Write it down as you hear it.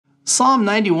Psalm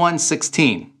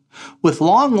 91:16. With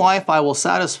long life I will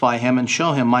satisfy him and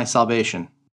show him my salvation.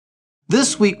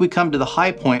 This week we come to the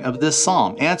high point of this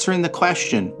psalm, answering the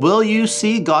question, will you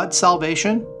see God's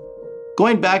salvation?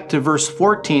 Going back to verse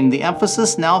 14, the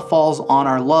emphasis now falls on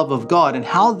our love of God and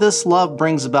how this love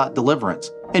brings about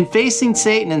deliverance. In facing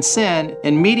Satan and sin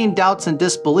and meeting doubts and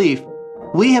disbelief,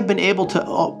 we have been able to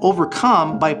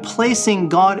overcome by placing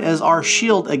God as our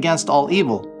shield against all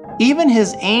evil. Even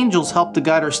his angels help to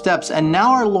guide our steps, and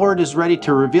now our Lord is ready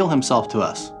to reveal himself to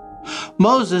us.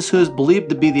 Moses, who is believed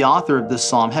to be the author of this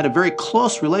psalm, had a very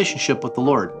close relationship with the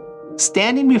Lord.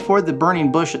 Standing before the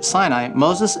burning bush at Sinai,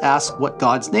 Moses asked what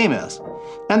God's name is,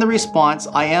 and the response,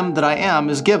 I am that I am,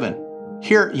 is given.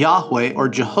 Here, Yahweh or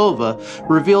Jehovah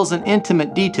reveals an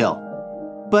intimate detail.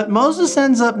 But Moses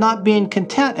ends up not being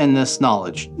content in this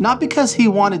knowledge, not because he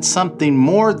wanted something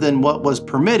more than what was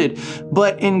permitted,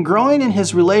 but in growing in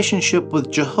his relationship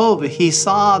with Jehovah, he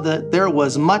saw that there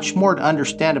was much more to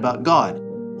understand about God.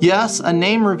 Yes, a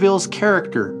name reveals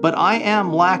character, but I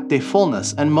am lacked a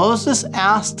fullness, and Moses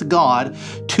asked God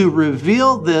to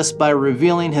reveal this by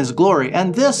revealing his glory,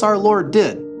 and this our Lord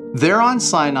did. There on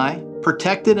Sinai,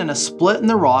 protected in a split in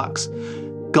the rocks,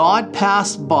 God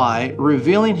passed by,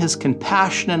 revealing his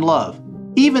compassion and love.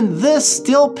 Even this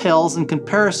still pales in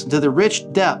comparison to the rich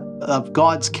depth of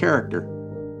God's character.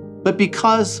 But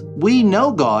because we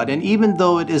know God, and even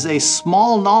though it is a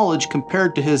small knowledge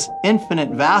compared to his infinite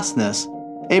vastness,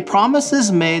 a promise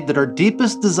is made that our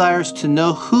deepest desires to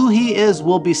know who he is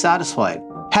will be satisfied.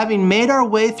 Having made our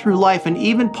way through life and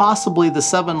even possibly the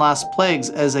 7 last plagues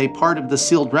as a part of the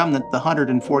sealed remnant, the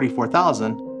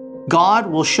 144,000, God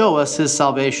will show us his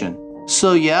salvation.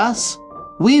 So yes,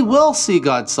 we will see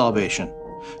God's salvation.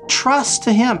 Trust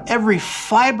to him every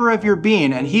fiber of your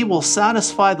being, and he will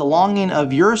satisfy the longing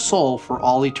of your soul for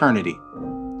all eternity.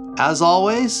 As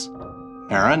always,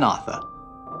 Maranatha.